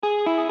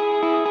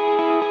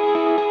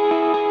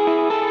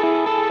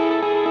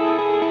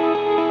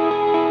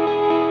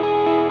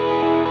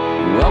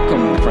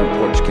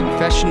Porch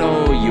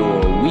Confessional, your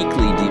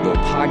weekly Devo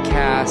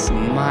podcast.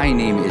 My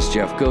name is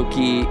Jeff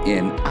Goki,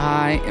 and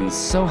I am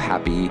so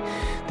happy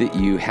that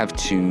you have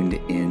tuned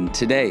in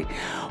today.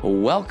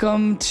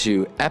 Welcome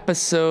to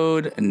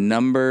episode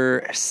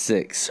number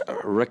 6,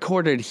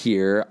 recorded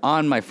here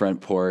on my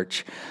front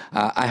porch.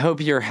 I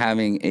hope you're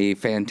having a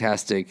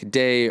fantastic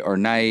day or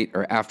night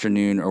or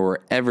afternoon or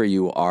wherever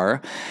you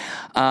are.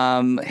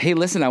 Hey,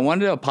 listen, I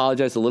wanted to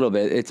apologize a little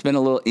bit. It's been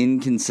a little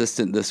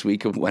inconsistent this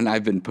week of when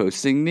I've been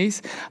posting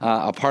these.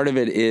 A part of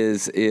it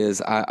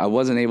is I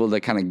wasn't able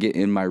to kind of get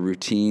in my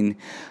routine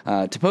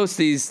to post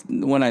these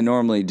when I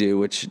normally do,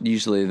 which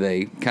usually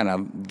they kind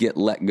of get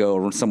let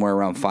go somewhere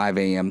around 5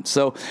 a.m.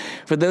 So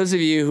for those of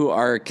you who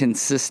are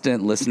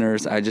consistent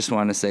listeners, I just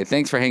want to say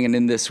thanks for hanging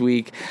in this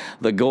week.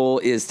 The goal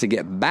is to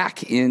get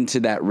back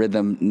into that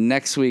rhythm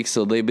next week,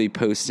 so they'll be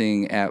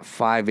posting at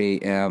 5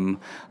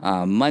 a.m.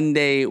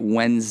 Monday,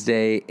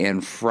 Wednesday,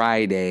 and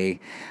Friday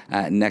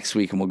next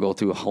week, and we'll go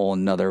through a whole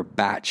another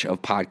batch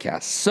of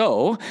podcasts.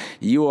 So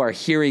you are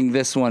hearing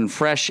this one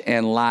fresh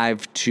and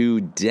live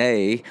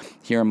today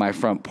here on my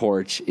front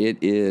porch. It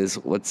is,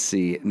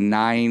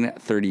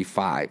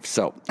 9:35.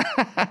 So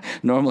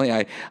normally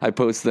I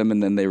post them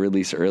and then they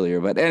release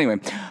earlier. But anyway,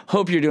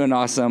 hope you're doing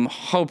awesome.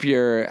 Hope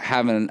you're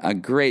having a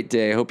great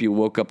day. Hope you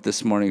woke up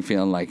this morning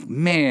feeling like,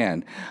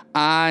 man,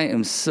 I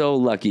am so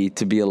lucky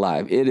to be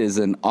alive. It is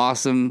an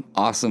awesome,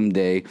 awesome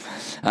day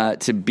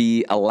to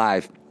be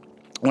alive.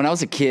 When I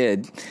was a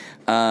kid,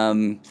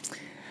 we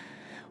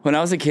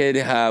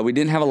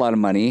didn't have a lot of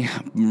money,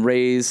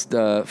 raised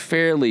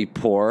fairly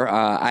poor.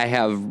 I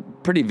have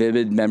pretty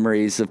vivid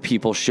memories of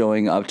people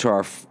showing up to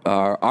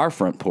our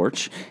front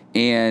porch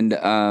and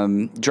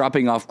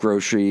dropping off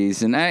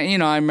groceries. And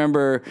I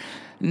remember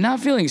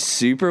not feeling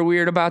super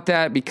weird about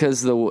that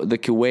because the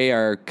way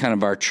our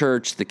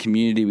church, the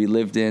community we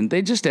lived in,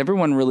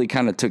 everyone really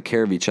kind of took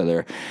care of each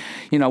other.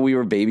 We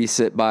were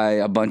babysit by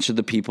a bunch of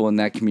the people in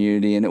that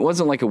community, and it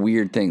wasn't like a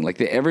weird thing.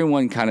 Like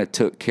everyone kind of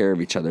took care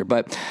of each other.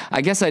 But I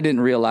guess I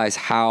didn't realize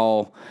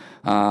how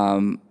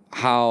I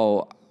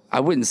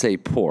wouldn't say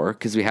poor,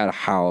 because we had a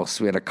house,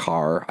 we had a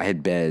car, I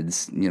had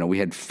beds, we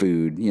had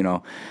food,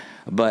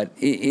 But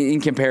in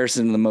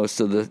comparison to most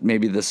of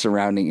the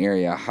surrounding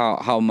area,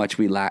 how much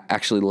we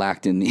actually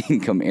lacked in the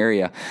income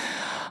area.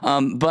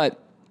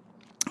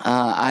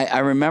 I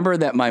remember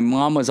that my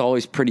mom was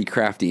always pretty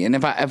crafty. And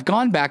if I've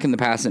gone back in the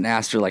past and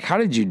asked her, like, how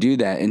did you do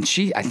that? And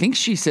I think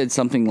she said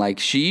something like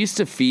she used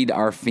to feed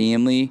our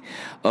family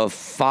of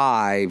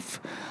 5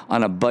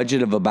 on a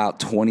budget of about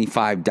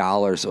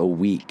 $25 a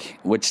week,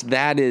 which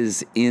that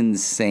is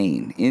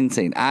insane.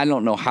 I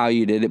don't know how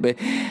you did it, but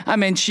I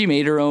mean, she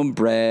made her own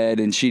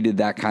bread and she did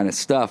that kind of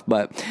stuff.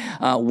 But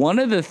one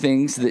of the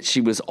things that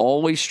she was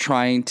always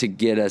trying to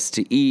get us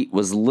to eat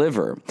was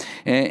liver.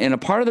 And a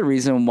part of the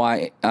reason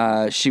why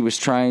she was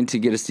trying to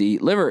get us to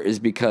eat liver is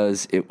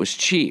because it was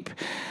cheap.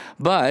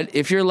 But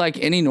if you're like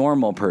any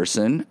normal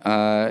person,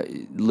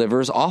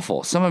 liver is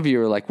awful. Some of you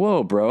are like,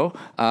 whoa, bro,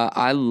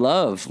 I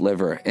love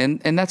liver.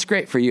 And that's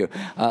great for you.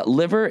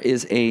 Liver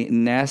is a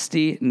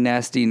nasty,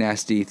 nasty,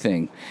 nasty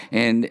thing.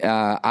 And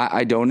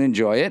I don't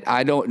enjoy it.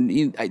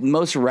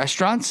 Most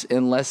restaurants,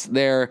 unless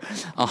they're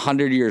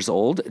 100 years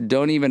old,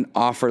 don't even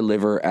offer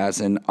liver as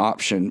an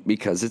option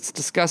because it's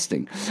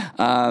disgusting.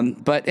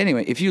 But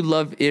anyway, if you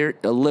love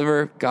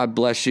liver, God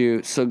bless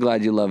you. So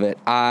glad you love it.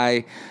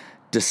 I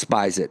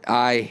despise it.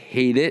 I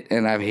hate it,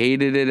 and I've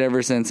hated it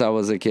ever since I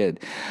was a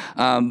kid.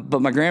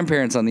 But my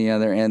grandparents, on the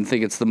other end,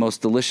 think it's the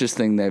most delicious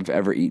thing they've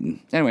ever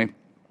eaten. Anyway,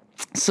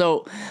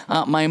 so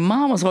my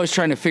mom was always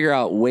trying to figure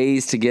out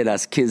ways to get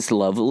us kids to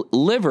love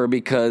liver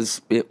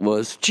because it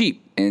was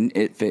cheap and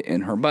it fit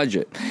in her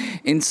budget.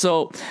 And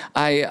so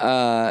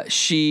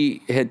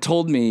she had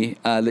told me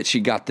that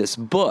she got this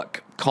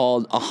book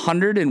called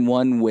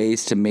 101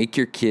 Ways to Make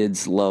Your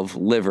Kids Love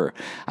Liver.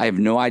 I have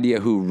no idea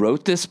who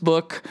wrote this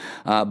book,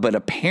 but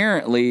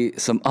apparently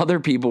some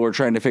other people were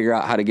trying to figure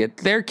out how to get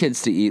their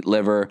kids to eat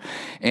liver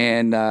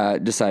and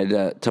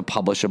decided to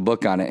publish a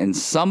book on it. And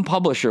some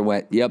publisher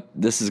went, yep,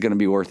 this is going to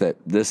be worth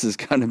it. This is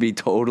going to be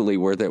totally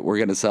worth it. We're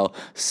going to sell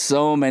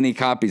so many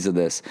copies of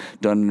this.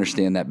 Don't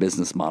understand that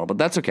business model, but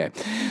that's okay.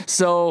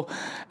 So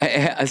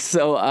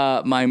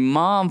my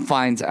mom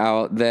finds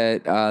out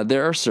that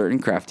there are certain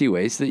crafty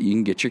ways that you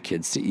can get your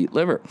kids to eat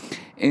liver.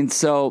 And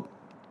so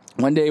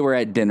one day we're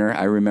at dinner.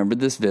 I remember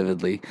this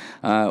vividly.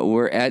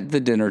 We're at the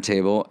dinner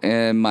table,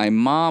 and my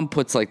mom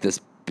puts like this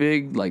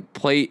big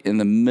plate in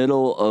the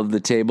middle of the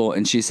table,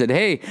 and she said,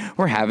 hey,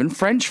 we're having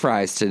French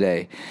fries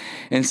today.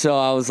 And so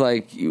I was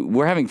like,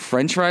 we're having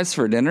French fries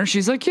for dinner?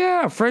 She's like,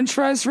 yeah, French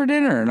fries for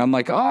dinner. And I'm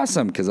like,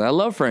 awesome, because I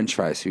love French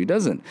fries. Who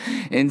doesn't?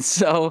 And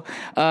so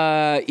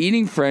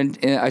eating French,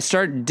 and I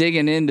start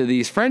digging into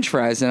these French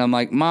fries, and I'm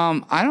like,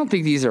 Mom, I don't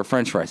think these are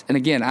French fries. And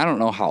again, I don't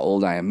know how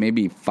old I am,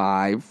 maybe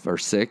 5 or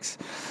 6.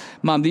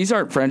 Mom, these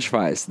aren't French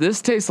fries.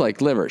 This tastes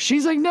like liver.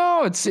 She's like,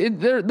 no,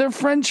 they're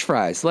French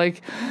fries.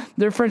 Like,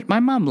 they're French. My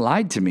mom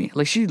lied to me.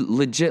 Like, she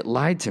legit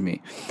lied to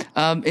me.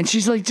 And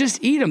she's like,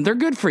 just eat them. They're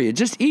good for you.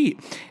 Just eat.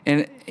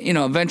 And,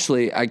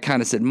 eventually I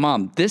kind of said,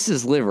 Mom, this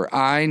is liver.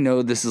 I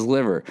know this is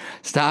liver.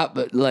 Stop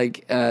lying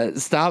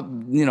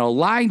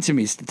to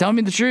me. Tell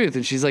me the truth.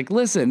 And she's like,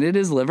 listen, it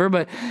is liver,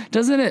 but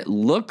doesn't it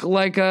look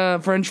like a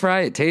French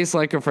fry? It tastes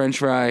like a French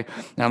fry.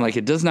 And I'm like,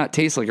 it does not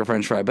taste like a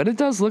French fry, but it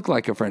does look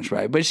like a French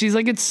fry. But she's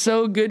like, it's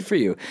so good for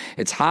you.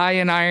 It's high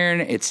in iron.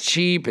 It's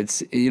cheap.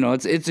 It's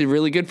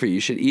really good for you.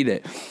 You should eat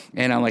it.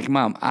 And I'm like,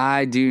 Mom,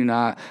 I do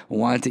not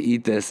want to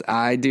eat this.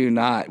 I do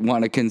not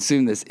want to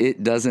consume this.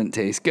 It doesn't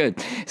taste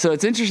good. So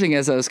it's interesting,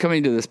 as I was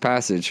coming to this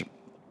passage,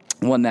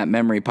 that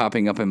memory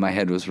popping up in my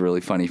head was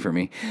really funny for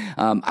me.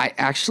 I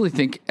actually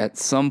think at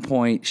some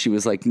point she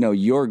was like, no,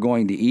 you're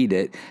going to eat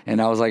it.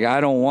 And I was like,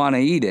 I don't want to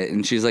eat it.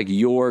 And she's like,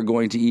 you're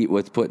going to eat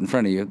what's put in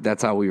front of you.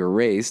 That's how we were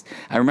raised.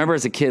 I remember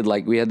as a kid,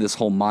 like, we had this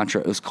whole mantra.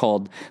 It was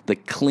called the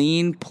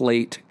Clean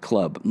Plate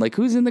Club. Like,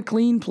 who's in the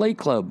Clean Plate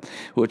Club?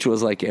 Which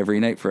was like every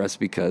night for us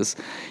because,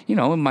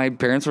 my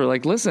parents were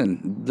like,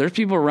 listen, there's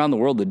people around the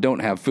world that don't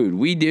have food.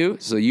 We do,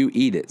 so you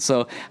eat it.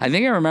 So I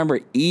think I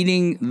remember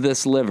eating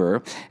this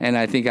liver, and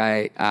I think I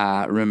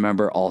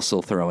remember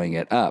also throwing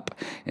it up.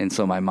 And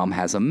so my mom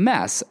has a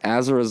mess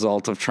as a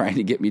result of trying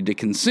to get me to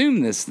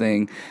consume this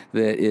thing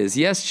that is,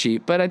 yes,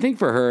 cheap, but I think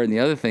for her, and the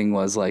other thing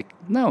was like,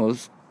 no, it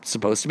was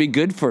supposed to be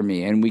good for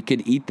me, and we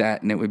could eat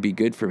that and it would be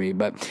good for me.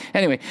 But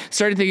anyway,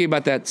 started thinking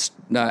about that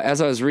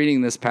as I was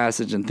reading this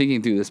passage and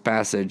thinking through this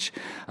passage,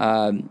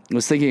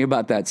 was thinking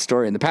about that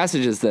story. And the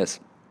passage is this,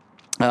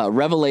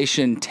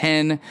 Revelation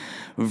 10,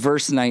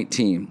 verse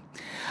 19.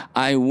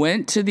 I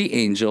went to the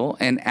angel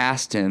and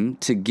asked him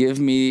to give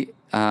me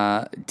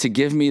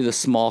the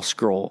small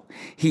scroll.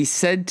 He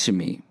said to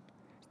me,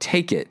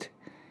 take it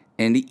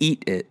and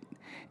eat it,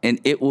 and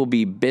it will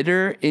be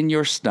bitter in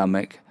your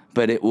stomach,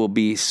 but it will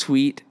be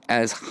sweet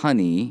as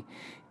honey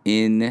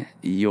in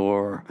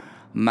your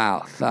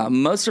mouth.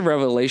 Most of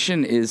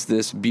Revelation is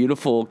this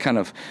beautiful kind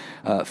of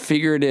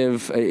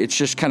figurative. It's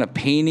just kind of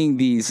painting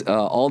these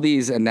all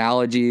these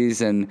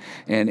analogies and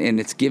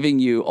it's giving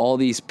you all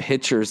these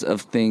pictures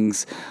of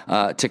things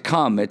to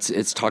come.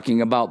 It's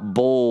talking about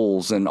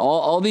bowls and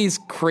all these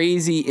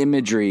crazy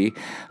imagery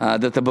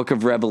that the book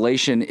of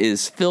Revelation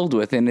is filled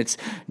with. And it's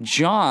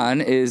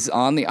John is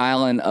on the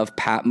island of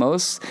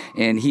Patmos,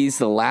 and he's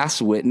the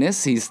last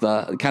witness. He's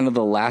the kind of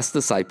the last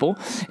disciple,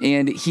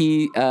 and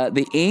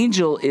the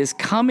angel is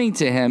coming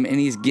to him, and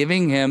he's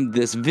giving him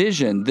this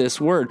vision, this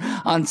word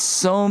on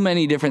so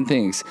many different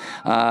things.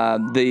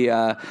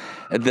 The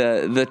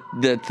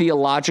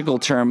theological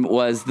term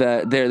was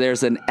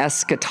there's an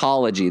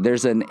eschatology.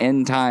 There's an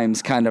end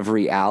times kind of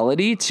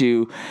reality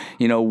to,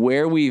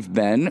 where we've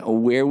been,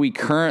 where we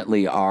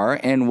currently are,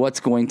 and what's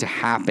going to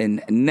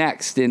happen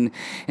next. And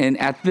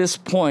at this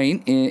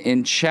point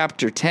in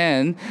chapter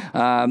 10,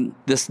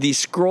 these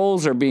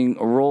scrolls are being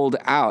rolled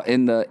out,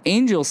 and the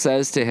angel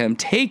says to him,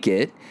 take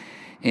it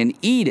and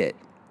eat it,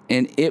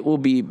 and it will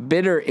be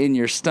bitter in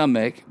your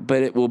stomach,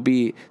 but it will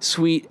be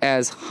sweet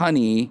as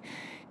honey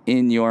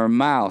in your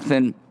mouth.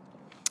 And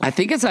I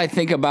think as I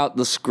think about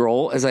the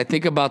scroll, as I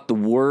think about the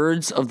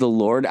words of the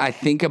Lord, I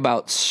think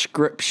about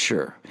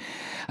Scripture.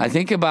 I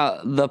think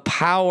about the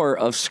power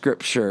of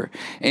Scripture.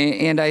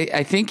 And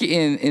I think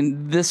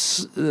in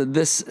this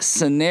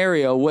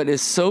scenario, what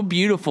is so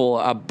beautiful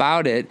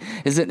about it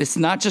is that it's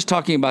not just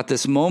talking about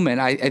this moment.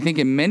 I think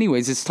in many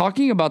ways it's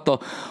talking about the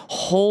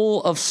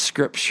whole of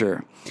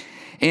Scripture.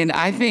 And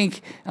I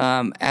think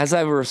as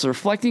I was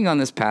reflecting on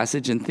this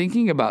passage and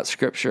thinking about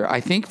Scripture,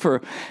 I think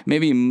for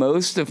maybe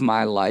most of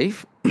my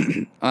life,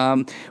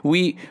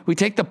 we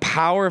take the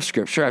power of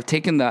Scripture. I've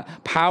taken the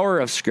power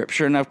of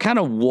Scripture and I've kind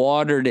of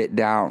watered it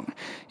down,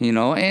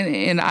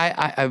 and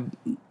I've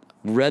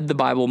read the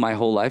Bible my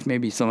whole life.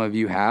 Maybe some of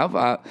you have,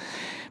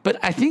 but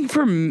I think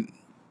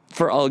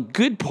for a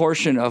good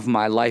portion of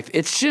my life,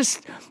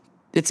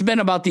 it's been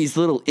about these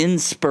little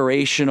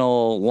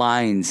inspirational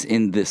lines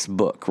in this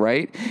book,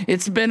 right?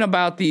 It's been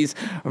about these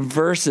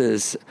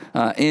verses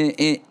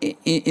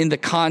in the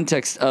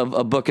context of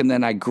a book, and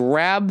then I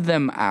grab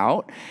them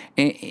out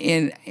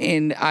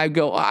and I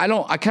go,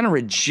 I kind of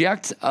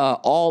reject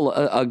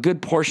a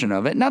good portion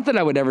of it. Not that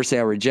I would ever say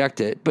I reject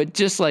it, but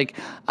just like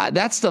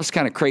that stuff's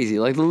kind of crazy,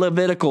 like the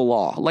Levitical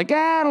law. Like,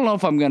 I don't know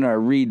if I'm going to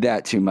read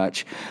that too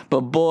much,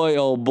 but boy,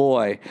 oh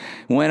boy,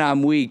 when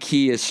I'm weak,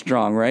 he is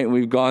strong, right?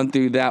 We've gone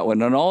through that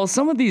one. And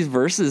some of these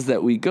verses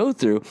that we go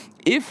through,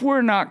 if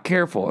we're not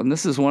careful, and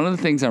this is one of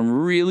the things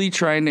I'm really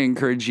trying to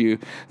encourage you,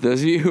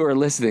 those of you who are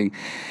listening,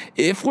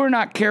 if we're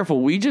not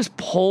careful, we just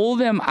pull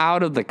them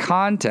out of the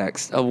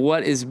context of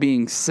what is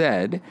being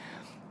said,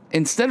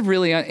 instead of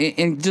really,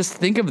 and just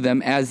think of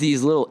them as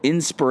these little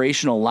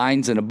inspirational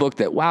lines in a book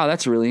that, wow,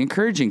 that's really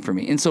encouraging for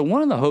me. And so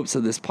one of the hopes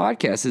of this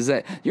podcast is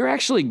that you're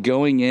actually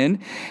going in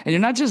and you're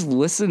not just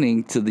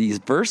listening to these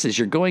verses,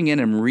 you're going in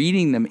and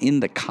reading them in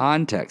the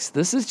context.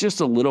 This is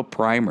just a little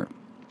primer.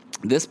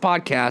 This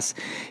podcast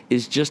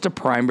is just a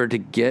primer to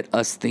get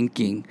us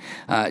thinking,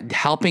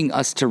 helping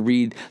us to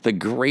read the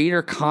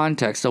greater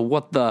context of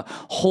what the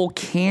whole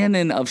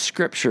canon of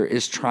Scripture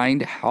is trying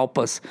to help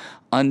us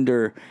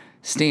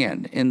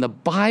understand. In the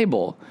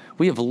Bible,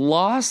 we have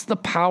lost the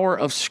power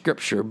of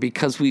Scripture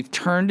because we've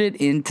turned it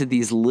into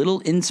these little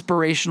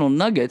inspirational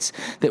nuggets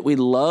that we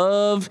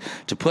love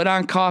to put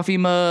on coffee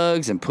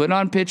mugs and put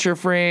on picture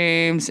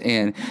frames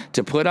and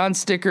to put on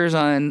stickers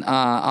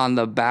on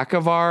the back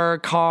of our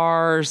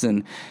cars,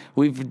 and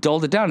we've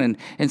dulled it down.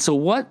 And so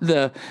what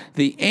the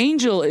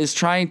angel is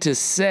trying to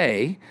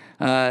say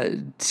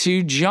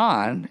to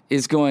John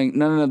is going,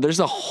 no, there's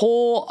a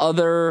whole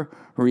other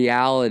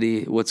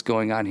reality what's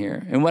going on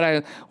here. And what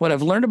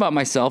I've learned about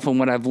myself, and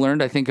what I've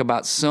learned I think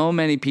about so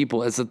many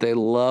people, is that they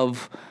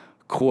love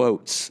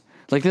quotes.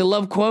 Like, they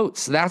love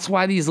quotes. That's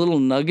why these little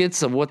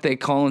nuggets of what they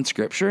call in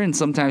Scripture. And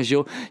sometimes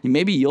you'll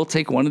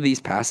take one of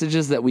these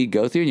passages that we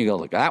go through and you go,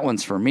 look, that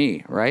one's for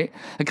me, right?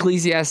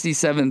 Ecclesiastes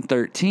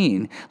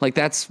 7:13. Like,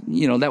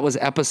 that was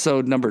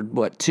episode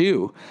number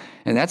 2.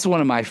 And that's one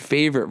of my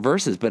favorite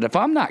verses. But if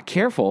I'm not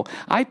careful,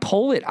 I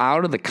pull it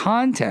out of the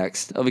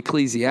context of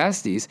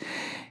Ecclesiastes,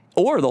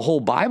 or the whole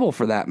Bible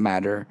for that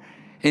matter.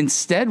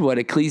 Instead, what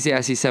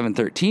Ecclesiastes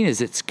 7:13 is,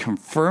 it's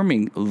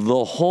confirming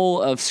the whole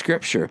of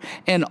Scripture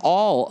and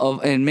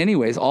in many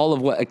ways, all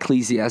of what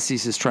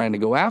Ecclesiastes is trying to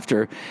go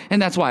after.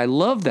 And that's why I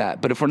love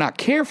that. But if we're not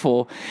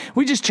careful,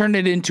 we just turn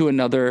it into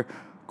another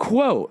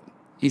quote.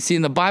 You see,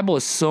 in the Bible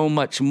is so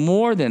much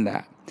more than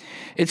that.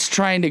 It's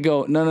trying to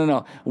go,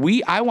 no.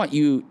 I want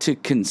you to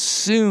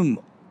consume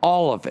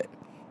all of it.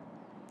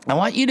 I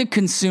want you to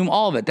consume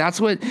all of it. That's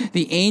what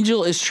the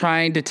angel is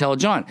trying to tell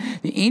John.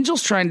 The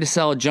angel's trying to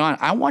tell John,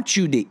 I want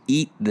you to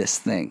eat this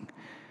thing,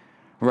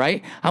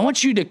 right? I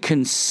want you to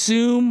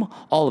consume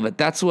all of it.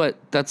 That's what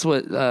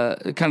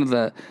kind of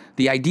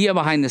the idea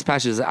behind this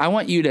passage is. I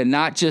want you to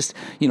not just,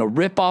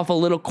 rip off a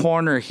little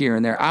corner here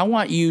and there. I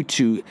want you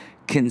to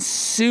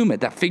consume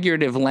it, that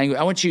figurative language.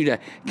 I want you to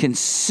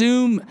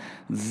consume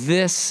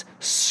this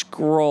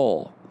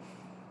scroll.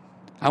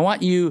 I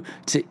want you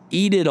to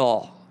eat it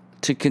all.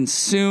 To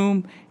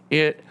consume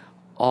it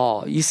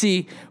all. You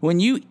see,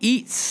 when you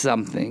eat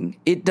something,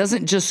 it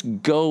doesn't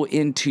just go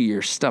into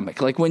your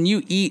stomach. Like when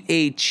you eat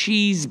a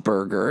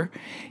cheeseburger,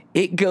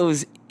 it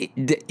goes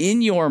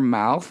in your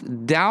mouth,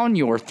 down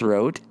your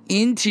throat,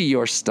 into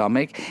your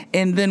stomach,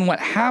 and then what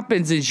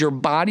happens is your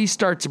body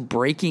starts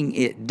breaking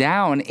it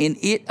down, and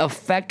it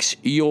affects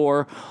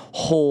your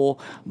whole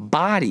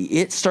body.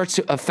 It starts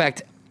to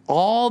affect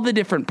all the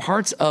different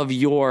parts of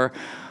your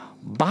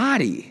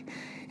body.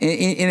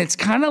 And it's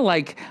kind of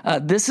like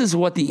this is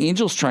what the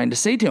angel's trying to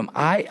say to him.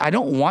 I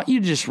don't want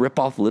you to just rip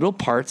off little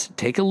parts,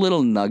 take a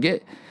little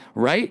nugget,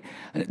 right?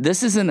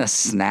 This isn't a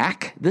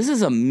snack. This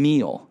is a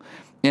meal.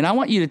 And I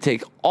want you to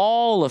take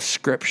all of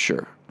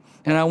Scripture,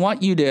 and I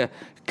want you to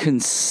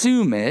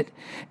consume it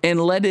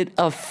and let it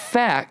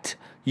affect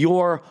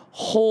your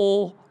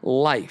whole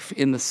life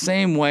in the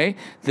same way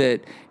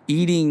that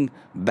eating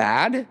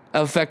bad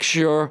affects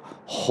your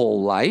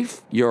whole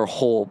life, your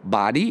whole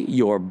body,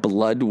 your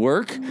blood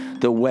work,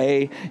 the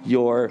way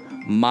your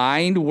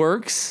mind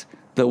works,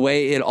 the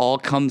way it all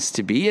comes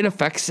to be. It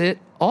affects it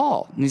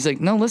all. And he's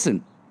like, no,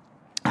 listen,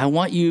 I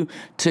want you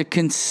to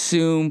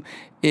consume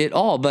it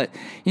all. But,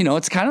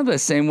 it's kind of the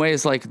same way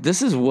as like,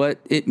 this is what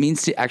it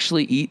means to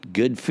actually eat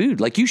good food.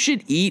 Like, you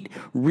should eat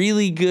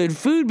really good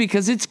food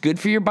because it's good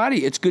for your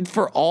body. It's good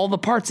for all the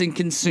parts, and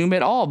consume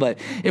it all. But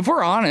if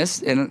we're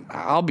honest, and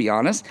I'll be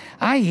honest,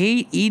 I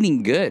hate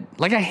eating good.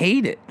 Like, I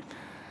hate it.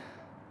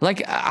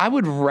 Like, I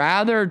would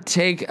rather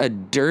take a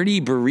dirty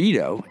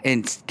burrito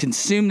and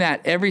consume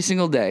that every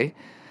single day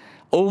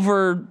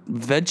over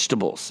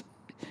vegetables.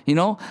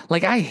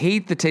 Like, I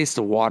hate the taste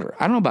of water.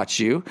 I don't know about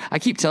you. I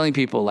keep telling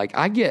people, like,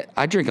 I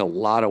drink a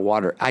lot of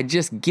water. I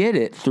just get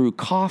it through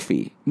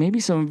coffee. Maybe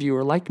some of you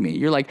are like me.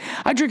 You're like,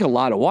 I drink a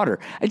lot of water.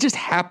 It just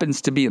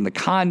happens to be in the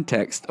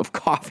context of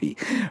coffee,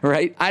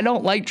 right? I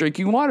don't like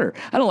drinking water.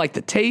 I don't like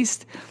the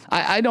taste.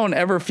 I don't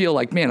ever feel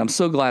like, man, I'm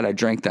so glad I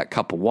drank that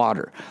cup of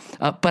water.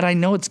 But I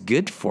know it's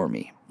good for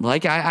me.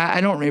 Like,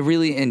 I don't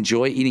really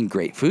enjoy eating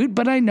great food,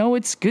 but I know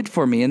it's good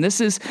for me. And this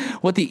is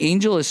what the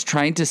angel is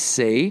trying to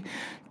say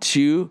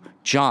to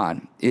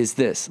John is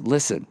this.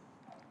 Listen,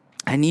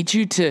 I need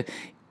you to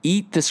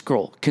eat the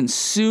scroll,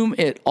 consume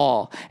it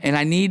all, and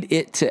I need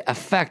it to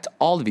affect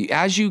all of you.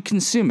 As you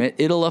consume it,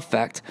 it'll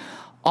affect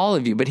all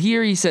of you. But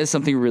here he says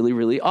something really,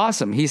 really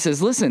awesome. He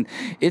says, listen,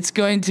 it's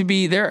going to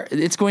be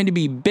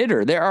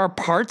bitter. There are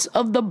parts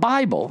of the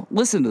Bible,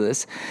 listen to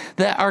this,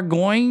 that are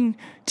going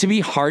to be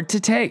hard to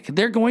take.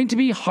 They're going to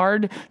be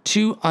hard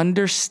to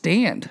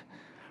understand.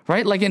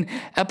 Right? Like in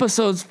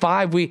episodes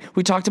 5, we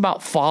talked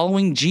about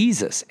following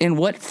Jesus and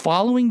what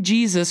following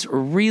Jesus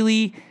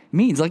really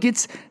means. Like,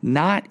 it's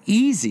not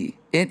easy.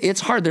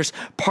 It's hard. There's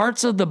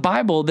parts of the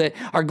Bible that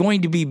are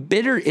going to be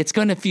bitter. It's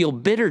going to feel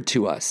bitter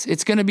to us.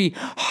 It's going to be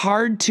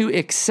hard to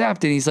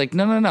accept. And he's like,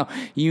 no.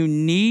 You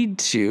need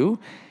to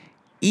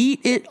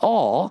eat it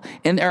all,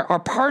 and there are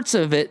parts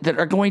of it that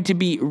are going to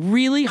be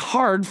really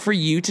hard for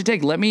you to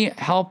take. Let me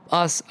help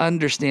us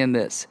understand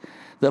this.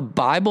 The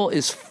Bible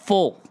is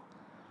full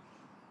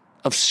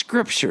of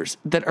scriptures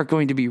that are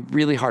going to be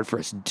really hard for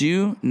us.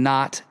 Do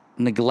not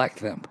neglect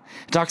them.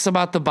 It talks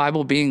about the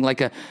Bible being like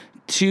a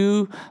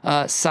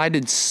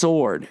two-sided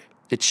sword.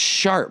 It's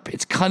sharp.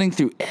 It's cutting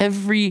through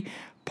every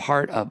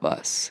part of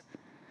us,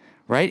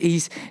 right?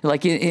 He's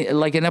like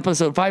in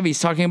episode 5, he's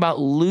talking about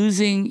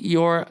losing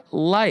your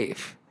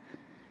life,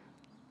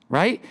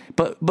 right?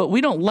 But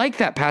we don't like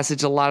that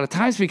passage a lot of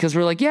times because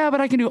we're like, yeah,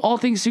 but I can do all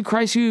things through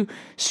Christ who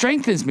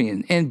strengthens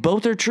me. And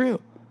both are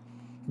true.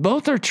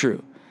 Both are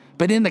true.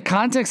 But in the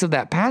context of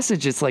that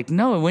passage, it's like,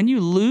 no, when you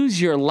lose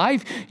your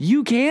life,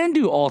 you can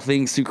do all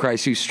things through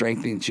Christ who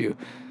strengthens you.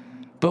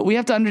 But we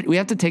have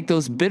to take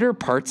those bitter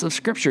parts of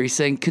Scripture. He's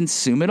saying,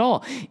 consume it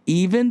all,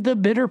 even the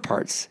bitter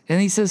parts. And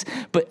he says,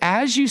 but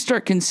as you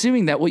start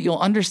consuming that, what you'll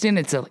understand,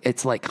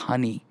 it's like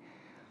honey.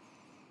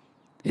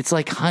 It's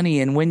like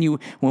honey. And when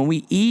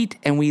we eat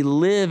and we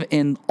live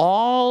in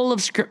all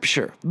of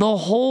Scripture, the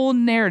whole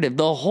narrative,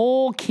 the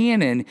whole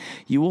canon,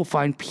 you will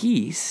find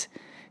peace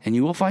and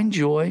you will find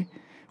joy.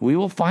 We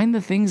will find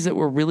the things that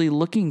we're really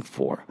looking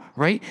for,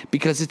 right?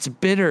 Because it's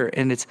bitter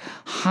and it's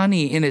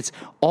honey and it's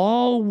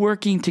all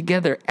working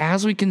together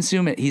as we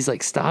consume it. He's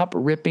like, stop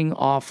ripping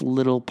off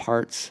little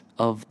parts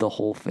of the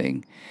whole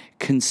thing.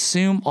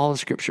 Consume all of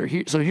Scripture.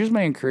 So here's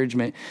my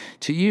encouragement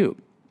to you.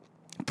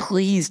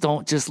 Please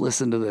don't just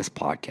listen to this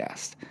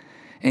podcast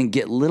and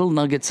get little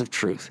nuggets of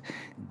truth.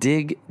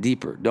 Dig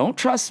deeper. Don't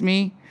trust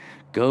me.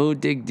 Go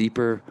dig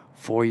deeper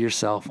for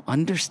yourself.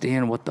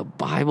 Understand what the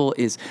Bible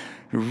is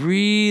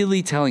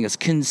really telling us.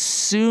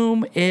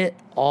 Consume it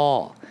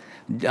all.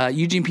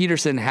 Eugene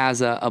Peterson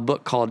has a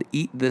book called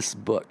Eat This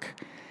Book.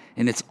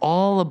 And it's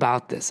all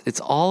about this. It's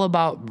all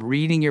about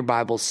reading your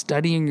Bible,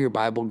 studying your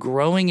Bible,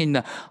 growing in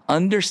the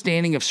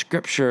understanding of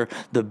Scripture,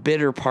 the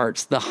bitter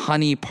parts, the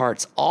honey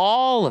parts,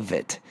 all of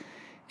it.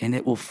 And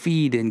it will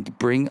feed and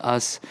bring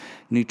us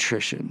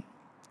nutrition.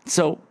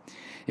 So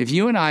if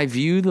you and I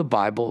view the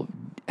Bible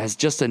as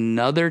just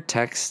another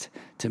text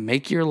to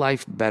make your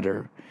life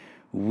better,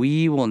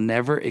 we will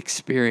never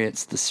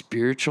experience the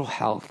spiritual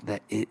health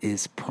that it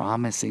is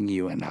promising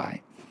you and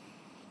I.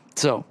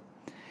 So,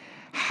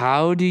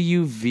 how do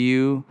you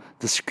view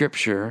the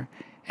Scripture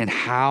and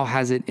how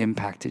has it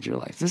impacted your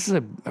life? This is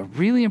a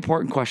really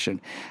important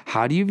question.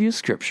 How do you view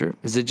Scripture?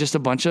 Is it just a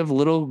bunch of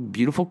little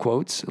beautiful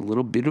quotes,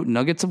 little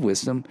nuggets of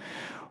wisdom?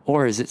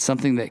 Or is it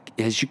something that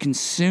as you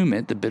consume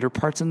it, the bitter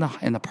parts and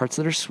the parts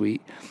that are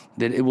sweet,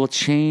 that it will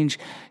change,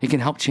 it can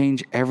help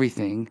change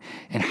everything?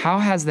 And how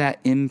has that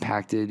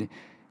impacted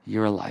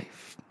your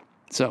life?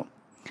 So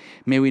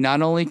may we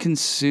not only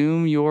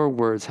consume your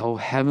words, oh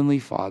Heavenly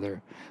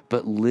Father,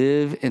 but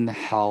live in the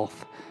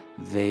health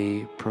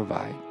they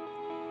provide.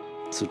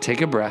 So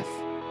take a breath,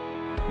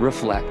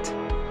 reflect,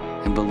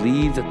 and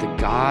believe that the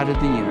God of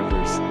the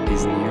universe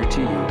is near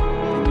to you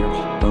in your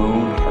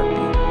own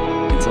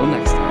heartbeat. Until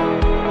next time.